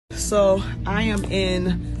So I am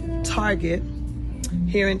in Target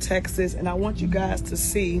here in Texas, and I want you guys to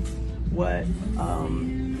see what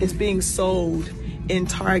is being sold in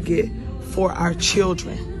Target for our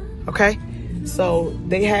children, okay? So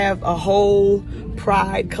they have a whole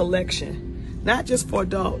Pride collection, not just for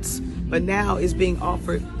adults, but now it's being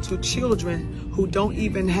offered to children who don't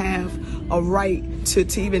even have a right to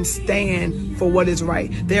even stand for what is right.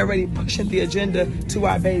 They're already pushing the agenda to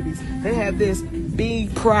our babies. They have this being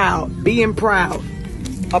proud,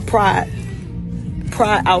 a pride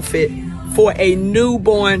outfit for a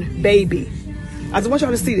newborn baby. I just want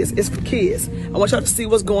y'all to see this. It's for kids. I want y'all to see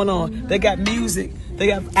what's going on. They got music. They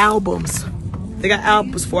got albums. They got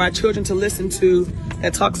albums for our children to listen to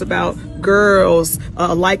that talks about girls,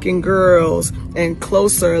 liking girls, and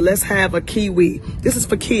closer. Let's have a kiwi. This is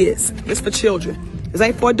for kids. It's for children. This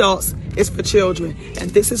ain't for adults. It's for children. And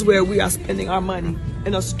this is where we are spending our money,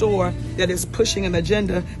 in a store that is pushing an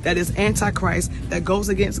agenda that is antichrist, that goes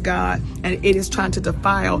against God, and it is trying to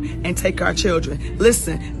defile and take our children.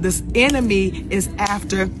 Listen, this enemy is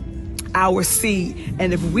after our seed,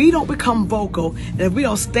 and if we don't become vocal, and if we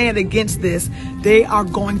don't stand against this, they are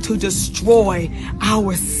going to destroy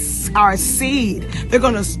our seed. They're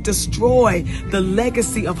going to destroy the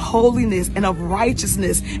legacy of holiness and of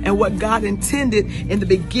righteousness and what God intended in the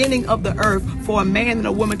beginning of the earth for a man and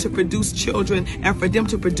a woman to produce children and for them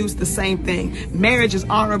to produce the same thing. Marriage is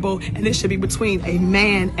honorable, and it should be between a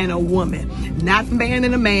man and a woman, not a man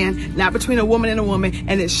and a man, not between a woman and a woman,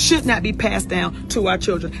 and it should not be passed down to our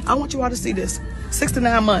children. I want you all to see this. 6 to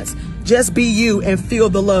 9 months. Just be you and feel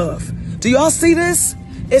the love. Do y'all see this?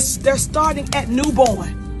 They're starting at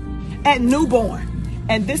newborn. And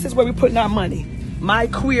this is where we're putting our money. My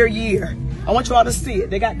Queer Year. I want you all to see it.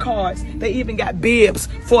 They got cards. They even got bibs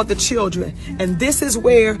for the children. And this is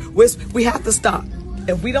where we have to stop.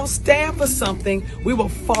 If we don't stand for something, we will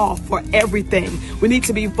fall for everything. We need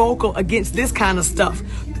to be vocal against this kind of stuff.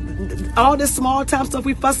 All this small time stuff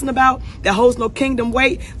we fussing about that holds no kingdom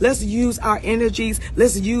weight. Let's use our energies.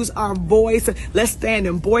 Let's use our voice. Let's stand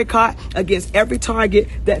and boycott against every Target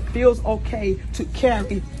that feels okay to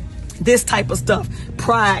carry this type of stuff.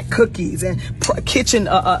 Pride cookies and kitchen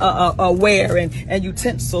ware and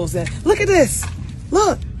utensils. And look at this.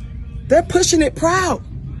 Look, they're pushing it proud.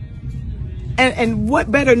 And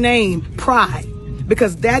what better name? Pride.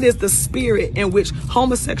 Because that is the spirit in which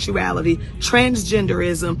homosexuality,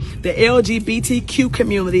 transgenderism, the LGBTQ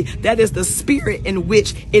community, that is the spirit in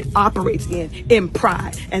which it operates in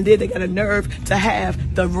pride. And then they got a nerve to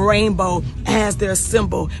have the rainbow as their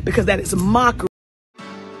symbol, because that is mockery.